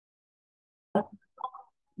All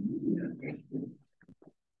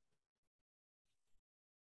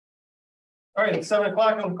right, it's 7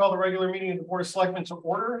 o'clock. I'm going to call the regular meeting of the Board of Selectmen to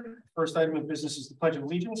order. First item of business is the Pledge of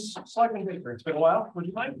Allegiance. Selectman Baker, it's been a while. Would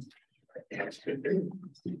you mind?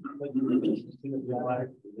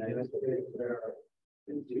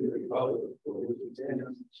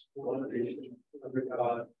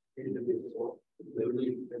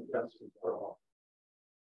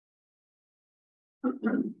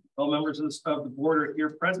 All members of the board are here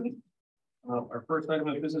present. Our first item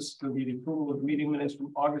of business is going to be the approval of meeting minutes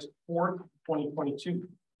from August 4th, 2022.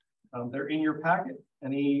 They're in your packet.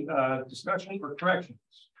 Any discussion or corrections?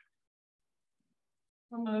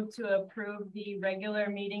 We'll move to approve the regular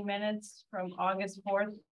meeting minutes from August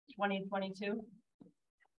 4th, 2022. Is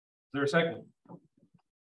there a second?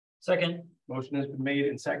 Second. Motion has been made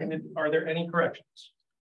and seconded. Are there any corrections?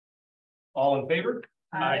 All in favor?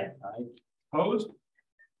 Aye. Opposed?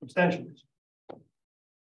 Abstentions?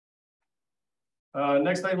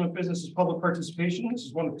 Next item of business is public participation. This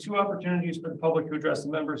is one of two opportunities for the public to address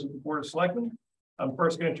the members of the Board of Selectmen. I'm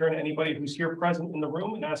first going to turn to anybody who's here present in the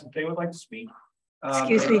room and ask if they would like to speak.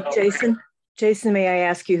 Excuse me, Jason. Jason, may I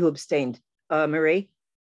ask you who abstained? Marie?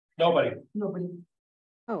 Nobody. Nobody.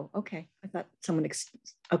 Oh, okay. I thought someone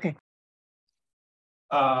okay.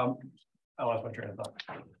 I lost my train of thought.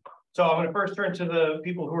 So I'm going to first turn to the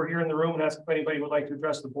people who are here in the room and ask if anybody would like to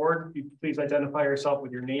address the board. You please identify yourself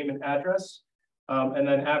with your name and address. And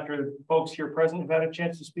then after folks here present have had a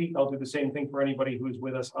chance to speak, I'll do the same thing for anybody who is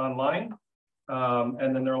with us online.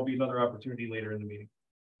 And then there will be another opportunity later in the meeting.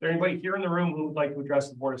 Is there anybody here in the room who would like to address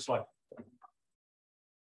the Board of Selectmen? Is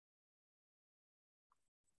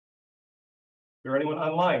there anyone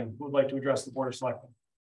online who would like to address the Board of Selectmen?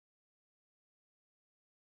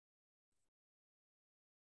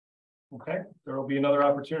 Okay, there will be another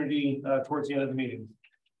opportunity towards the end of the meeting.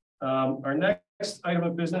 Our next item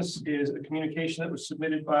of business is a communication that was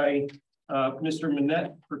submitted by Mr.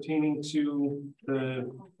 Manette pertaining to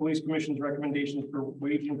the Police Commission's recommendations for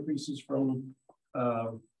wage increases from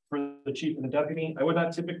for the chief and the deputy. I would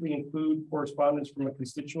not typically include correspondence from a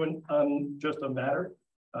constituent on just a matter.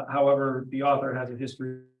 However, the author has a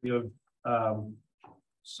history of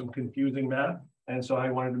some confusing math, and so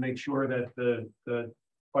I wanted to make sure that the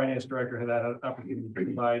finance director had that opportunity to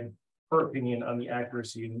provide her opinion on the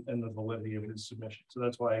accuracy and the validity of his submission. So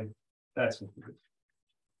that's why that's included.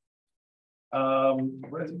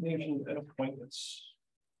 Resignations and appointments.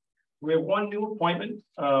 We have one new appointment.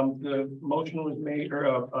 The motion was made,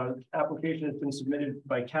 or application has been submitted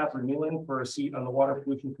by Catherine Nealon for a seat on the Water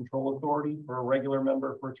Pollution Control Authority for a regular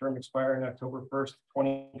member for a term expiring October 1st,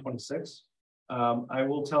 2026. I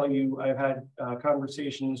will tell you, I've had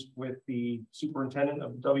conversations with the superintendent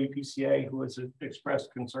of WPCA who has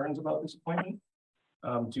expressed concerns about this appointment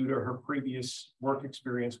due to her previous work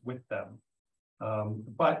experience with them.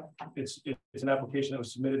 But it's an application that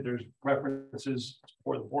was submitted. There's references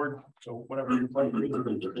for the board, so whatever you'd like to read.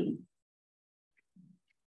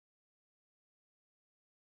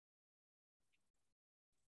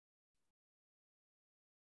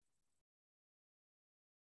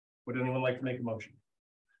 Would anyone like to make a motion?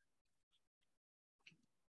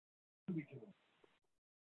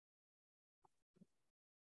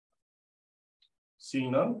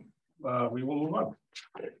 Seeing none, we will move on.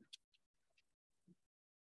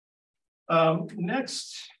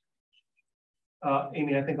 Next,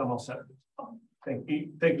 Amy, I think I'm all set. Thank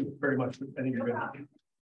you very much.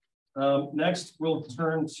 Next, we'll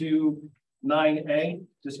turn to 9A,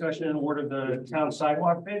 discussion and award of the town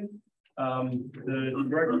sidewalk bid. The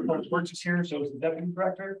director of public works is here, so is the deputy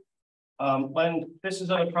director. And this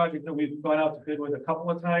is a project that we've gone out to bid with a couple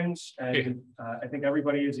of times, and I think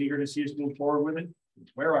everybody is eager to see us move forward with it.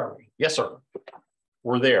 Where are we? Yes, sir.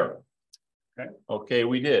 We're there. Okay,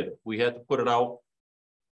 we did. We had to put it out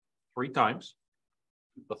 3 times.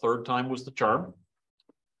 The 3rd time was the charm.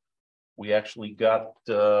 We actually got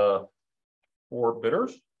 4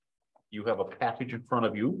 bidders. You have a package in front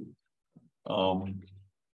of you.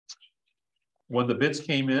 When the bids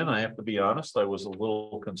came in, I have to be honest, I was a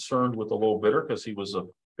little concerned with the low bidder because he was a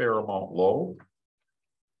fair amount low.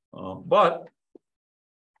 But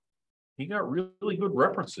he got really good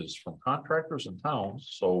references from contractors and towns.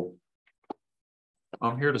 So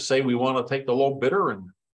I'm here to say we want to take the low bidder and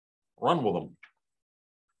run with them.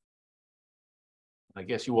 I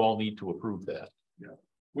guess you all need to approve that. Yeah.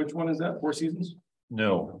 Which one is that? 4 Seasons?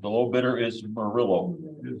 No, the low bidder is Murillo.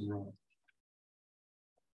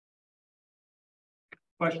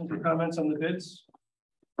 Questions or comments on the bids?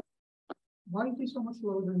 Why is he so much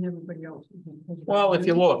lower than everybody else? Well, if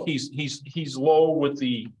you look, he's low with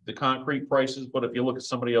the concrete prices, but if you look at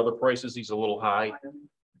some of the other prices, he's a little high.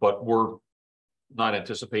 But we're not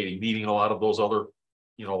anticipating needing a lot of those other,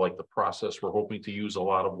 you know, like the process. We're hoping to use a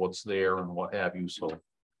lot of what's there and what have you. So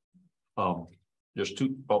there's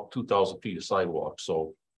about 2,000 feet of sidewalk.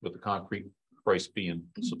 So with the concrete price being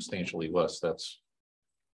substantially less, that's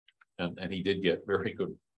and he did get very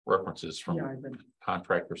good references from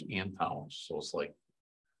contractors and towns. So it's like,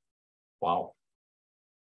 wow,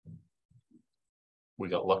 we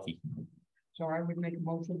got lucky. So I would make a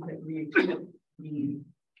motion that we accept the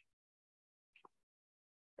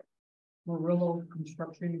Murillo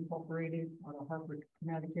Construction Incorporated out of Hartford,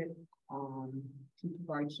 Connecticut, to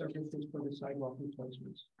provide services for the sidewalk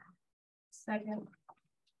replacements. Second.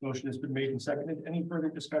 Motion has been made and seconded. Any further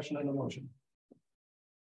discussion on the motion?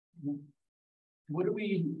 What are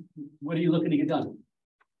you looking to get done?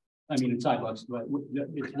 I mean, it's sidewalks, but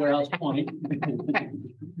it's Warehouse Point.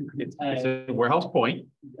 It's at Warehouse Point.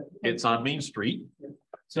 It's on Main Street.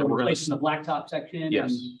 So we're replacing the blacktop section.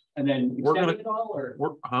 Yes. And then extending it all, or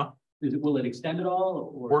will it extend it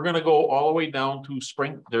all? Or? We're gonna go all the way down to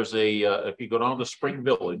Spring. There's a if you go down to Spring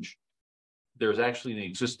Village, there's actually an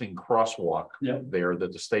existing crosswalk there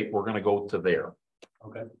that the state. We're gonna go to there.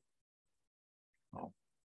 Okay.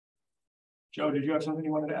 Joe, did you have something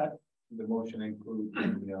you wanted to add? The motion includes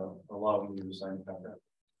allowing you to sign the contract.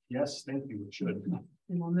 Yes, thank you. It should.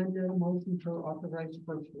 And I'll amend the motion to authorize the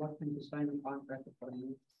first selectman to sign the contract.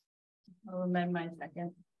 I'll amend my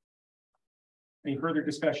second. Any further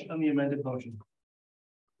discussion on the amended motion?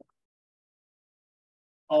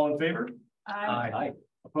 All in favor? Aye.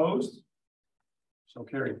 Opposed? So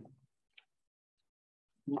carried.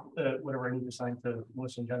 Whatever I need to sign to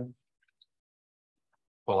Melissa and Jen.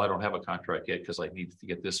 Well, I don't have a contract yet because I need to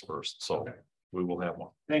get this first, so we will have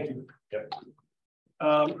one. Thank you.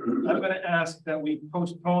 I'm going to ask that we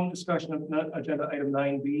postpone discussion of agenda item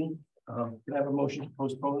 9B. Can I have a motion to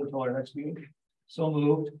postpone until our next meeting? So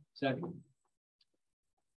moved. Second.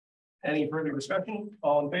 Any further discussion?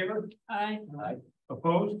 All in favor? Aye. Aye.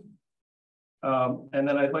 Opposed? And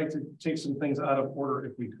then I'd like to take some things out of order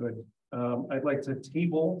if we could. I'd like to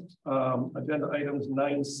table agenda items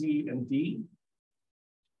 9C and D.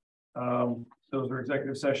 Those are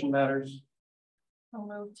executive session matters. I'll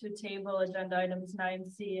move to table agenda items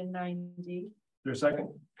 9C and 9D. Is there a second?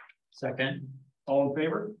 Second. All in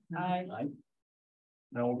favor? Aye. Aye.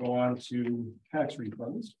 Now we'll go on to tax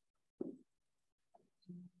refunds.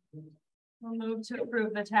 We'll move to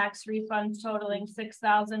approve the tax refunds totaling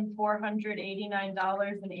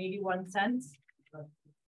 $6,489.81.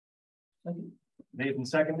 Made and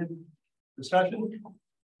seconded. Discussion?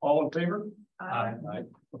 All in favor? Aye. Aye.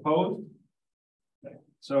 Opposed? Okay.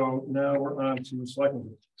 So now we're on to selectmen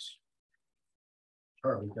business.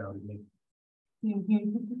 Charlie doubted me.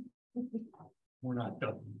 We're not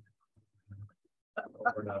done. No,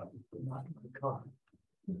 we're not.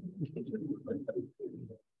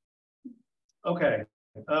 Okay.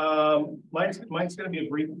 Mine's going to be a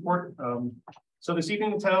brief report. So this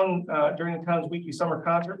evening in town, during the town's weekly summer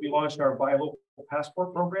concert, we launched our Buy Local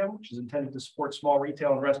Passport program, which is intended to support small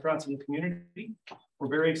retail and restaurants in the community. We're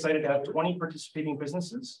very excited to have 20 participating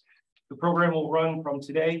businesses. The program will run from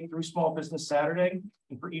today through Small Business Saturday,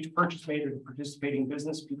 and for each purchase made at a participating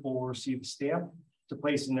business, people will receive a stamp to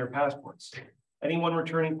place in their passports. Anyone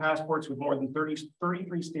returning passports with more than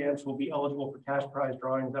 33 stamps will be eligible for cash prize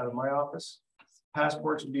drawings out of my office.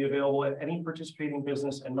 Passports will be available at any participating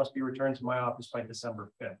business and must be returned to my office by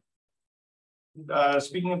December 5th.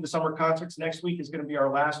 Speaking of the summer concerts, next week is going to be our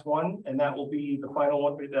last one, and that will be the final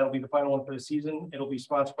one. That'll be the final one for the season. It'll be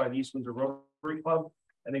sponsored by the East Windsor Rotary Club,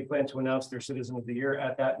 and they plan to announce their Citizen of the Year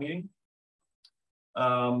at that meeting.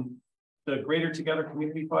 The Greater Together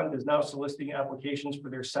Community Fund is now soliciting applications for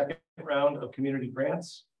their second round of community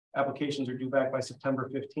grants. Applications are due back by September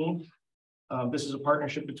 15th. This is a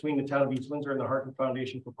partnership between the town of East Windsor and the Hartford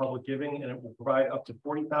Foundation for Public Giving, and it will provide up to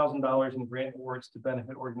 $40,000 in grant awards to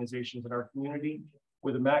benefit organizations in our community,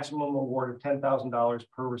 with a maximum award of $10,000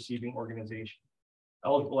 per receiving organization.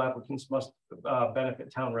 Eligible applicants must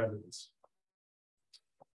benefit town residents.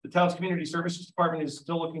 The town's community services department is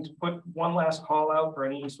still looking to put one last call out for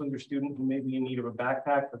any East Windsor student who may be in need of a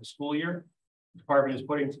backpack for the school year. The department is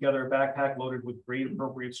putting together a backpack loaded with grade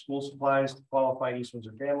appropriate school supplies to qualified East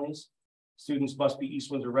Windsor families. Students must be East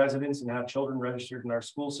Windsor residents and have children registered in our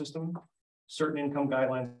school system. Certain income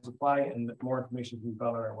guidelines apply, and more information can be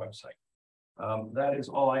found on our website. That is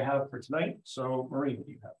all I have for tonight. So Marie, what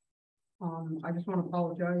do you have? I just want to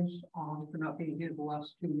apologize for not being here the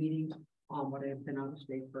last two meetings, but I have been out of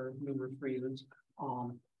state for numerous reasons.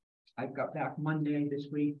 I got back Monday this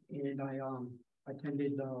week and I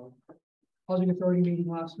attended the Housing Authority meeting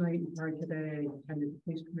last night, and today I attended the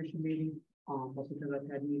Police Commission meeting. But because I've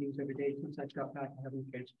had meetings every day since I got back, I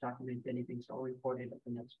haven't chance to document anything, so I'll report it at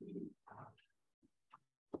the next meeting.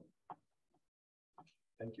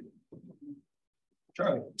 Thank you.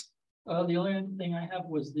 Charlie. The only other thing I have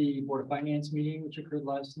was the Board of Finance meeting, which occurred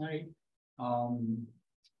last night.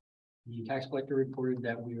 The tax collector reported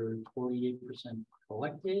that we were 48%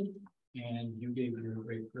 collected, and you gave your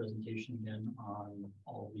great presentation again on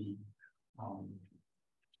all the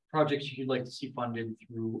projects you'd like to see funded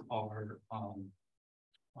through our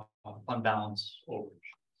fund balance overage.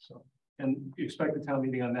 So, And you expect the town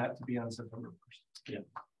meeting on that to be on September 1st. yeah,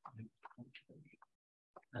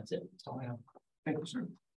 that's it. That's all I have. Thank you, sir.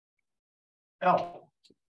 Al.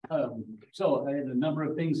 So I had a number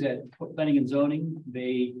of things at planning and zoning.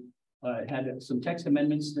 They had some text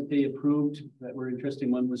amendments that they approved that were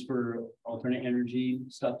interesting. One was for alternate energy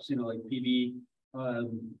stuff, you know, like PV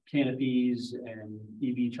canopies and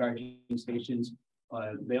EV charging stations.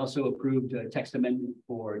 They also approved a text amendment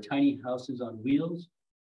for tiny houses on wheels,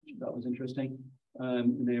 which I thought was interesting.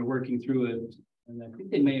 And they're working through it. And I think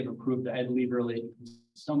they may have approved, I had to leave early.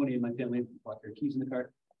 Somebody in my family bought their keys in the car,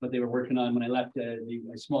 but they were working on, when I left, a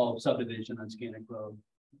small subdivision on Scannick Road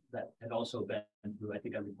that had also been through. I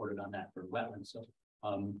think I reported on that for wetlands. So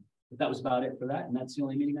but that was about it for that. And that's the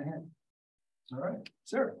only meeting I had. All right,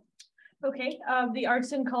 Sarah. Okay, the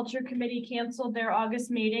Arts and Culture Committee canceled their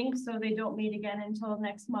August meeting, so they don't meet again until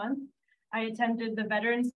next month. I attended the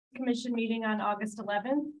Veterans Commission meeting on August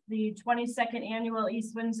 11th. The 22nd annual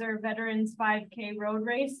East Windsor Veterans 5K road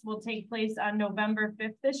race will take place on November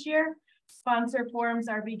 5th this year. Sponsor forms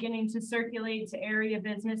are beginning to circulate to area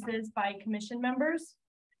businesses by commission members.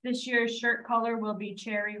 This year's shirt color will be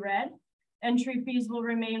cherry red. Entry fees will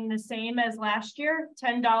remain the same as last year,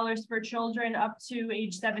 $10 for children up to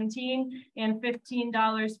age 17 and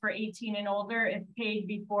 $15 for 18 and older if paid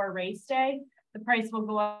before race day. The price will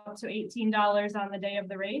go up to $18 on the day of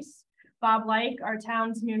the race. Bob Like, our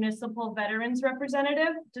town's municipal veterans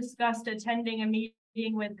representative, discussed attending a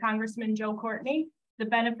meeting with Congressman Joe Courtney, the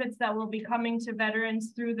benefits that will be coming to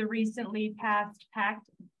veterans through the recently passed PACT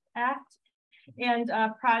Act, and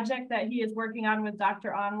a project that he is working on with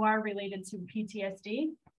Dr. Anwar related to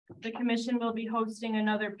PTSD. The commission will be hosting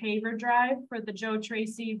another paver drive for the Joe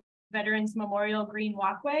Tracy Veterans Memorial Green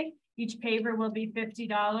Walkway. Each paver will be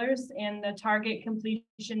 $50 and the target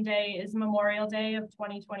completion day is Memorial Day of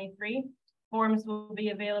 2023. Forms will be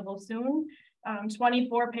available soon.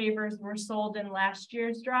 24 pavers were sold in last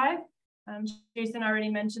year's drive. Jason already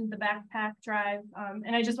mentioned the backpack drive.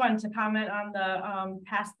 And I just wanted to comment on the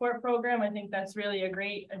passport program. I think that's really a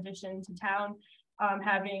great addition to town.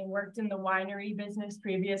 Having worked in the winery business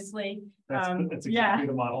previously. That's exactly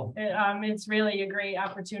the model. It's really a great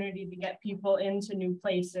opportunity to get people into new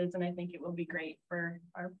places, and I think it will be great for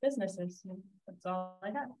our businesses. That's all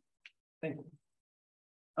I have. Thank you.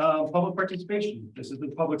 Public participation. This is the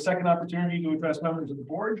public's second opportunity to address members of the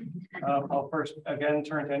board. I'll first again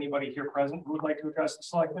turn to anybody here present who would like to address the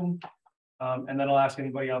selectmen. And then I'll ask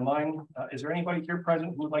anybody online. Is there anybody here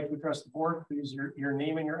present who would like to address the board? Please, your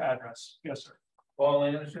name and your address. Yes, sir. Paul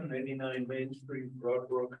Anderson, 89 Main Street,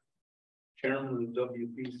 Broadbrook, chairman of the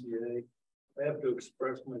WPCA. I have to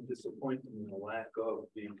express my disappointment in the lack of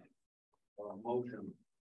the motion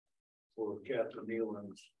for Catherine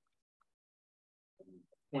Nealon's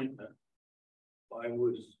appointment. I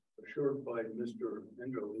was assured by Mr.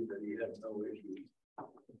 Enderley that he had no issues,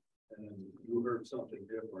 and you heard something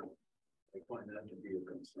different. I find that to be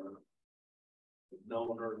a concern. I've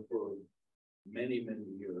known her for many, many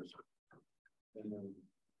years. And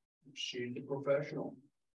she's a professional.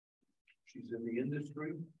 She's in the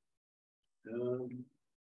industry.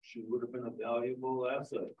 She would have been a valuable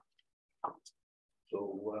asset.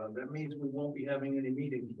 So that means we won't be having any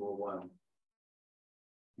meetings for a while.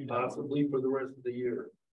 Possibly for the rest of the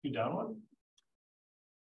year. You down one?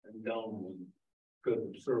 And down one because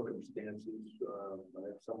of circumstances.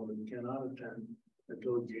 Some of them cannot attend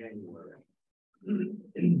until January.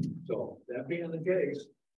 So that being the case,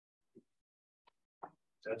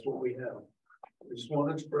 that's what we have. I just want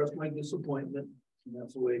to express my disappointment, and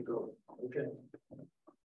that's the way it goes. Okay.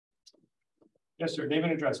 Yes, sir. Name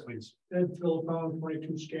and address, please. Ed Philip,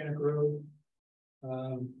 22 Scannick Road.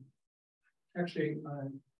 Actually,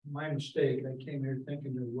 my mistake. I came here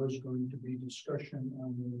thinking there was going to be discussion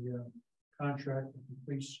on the contract that the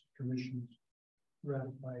police commission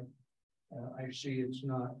ratified. I see it's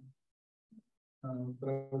not. But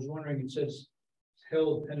I was wondering, it says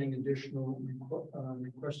held pending additional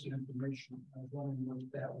requested information. I was wondering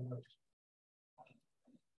what that was.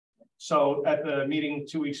 So at the meeting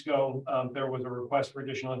 2 weeks ago, there was a request for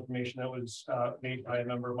additional information that was made by a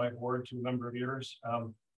member of my board to a member of yours.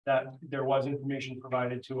 That there was information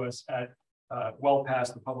provided to us at well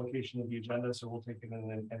past the publication of the agenda, so we'll take it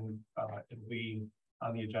in and it'll be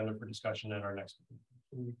on the agenda for discussion at our next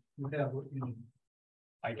meeting. You have what you need.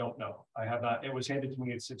 I don't know. I have not. It was handed to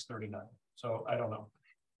me at 6:39, so I don't know.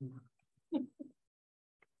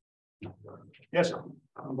 Yes, sir.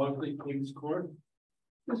 Monthly police court.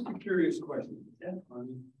 Just a curious question.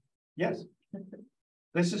 Yes.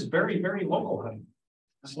 This is very, very local, honey.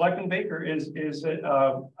 Selectman Baker is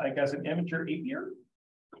I guess an amateur 8-year.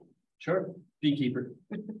 Sure, beekeeper.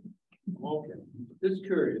 Okay, just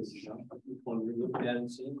curious. Just wanted to look at it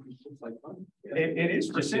and see. It looks like fun. It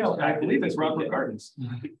is for sale. I believe it's Robert Gardens.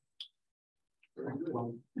 Very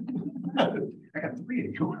good. I got 3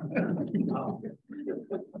 of you.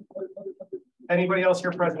 Anybody else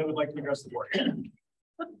here present who would like to address the board?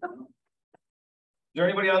 Is there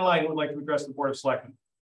anybody online who would like to address the Board of Selectmen?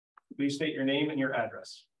 Please state your name and your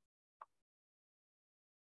address.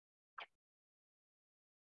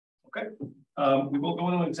 Okay, we will go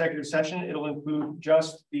into an executive session. It'll include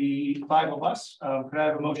just the 5 of us. Could I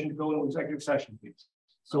have a motion to go into executive session, please?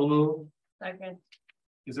 So move. Second.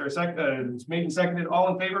 Is there a second? It's made and seconded. All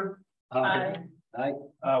in favor? Aye. Aye.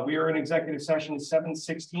 We are in executive session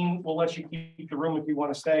 7:16. We'll let you keep the room if you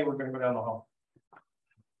want to stay. We're going to go down the hall.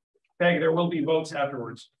 Okay, there will be votes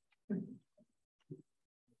afterwards.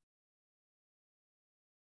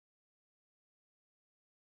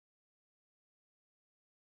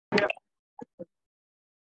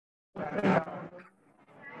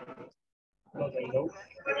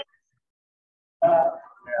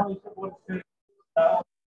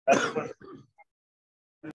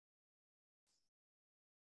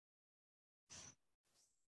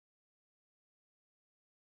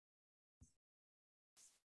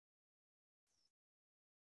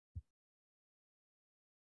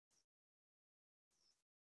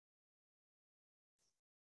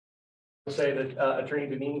 Say that Attorney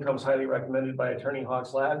Deneen comes highly recommended by Attorney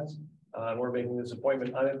Hawks Lads. We're making this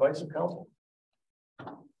appointment on advice of counsel.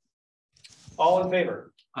 All in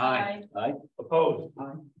favor? Aye. Aye. Opposed?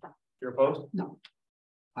 Aye. You're opposed? No.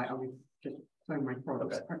 I'll be just saying my throat.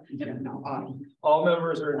 Okay. Yeah, no, All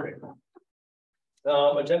members are in favor.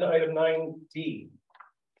 Agenda item 9D.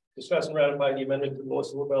 Discuss and ratify the amendment to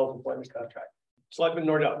Melissa LaBelle's employment contract. Selectman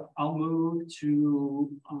Nordell. I'll move to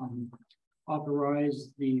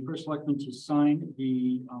authorize the first selectman to sign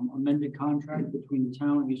the amended contract between the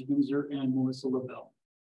town of East Windsor and Melissa LaBelle.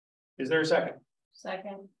 Is there a second?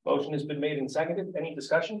 Second. Motion has been made and seconded. Any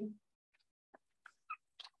discussion?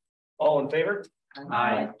 All in favor?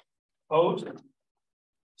 Aye. Opposed?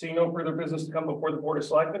 Seeing no further business to come before the Board of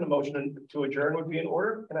Selectmen, a motion to adjourn would be in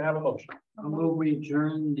order. Can I have a motion? I'll move we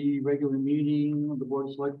adjourn the regular meeting of the Board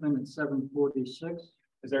of Selectmen at 7:46.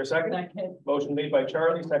 Is there a second? Second. Motion made by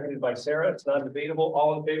Charlie, seconded by Sarah. It's non-debatable.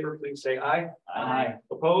 All in favor, please say aye. Aye.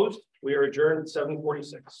 Opposed? We are adjourned at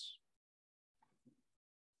 7:46.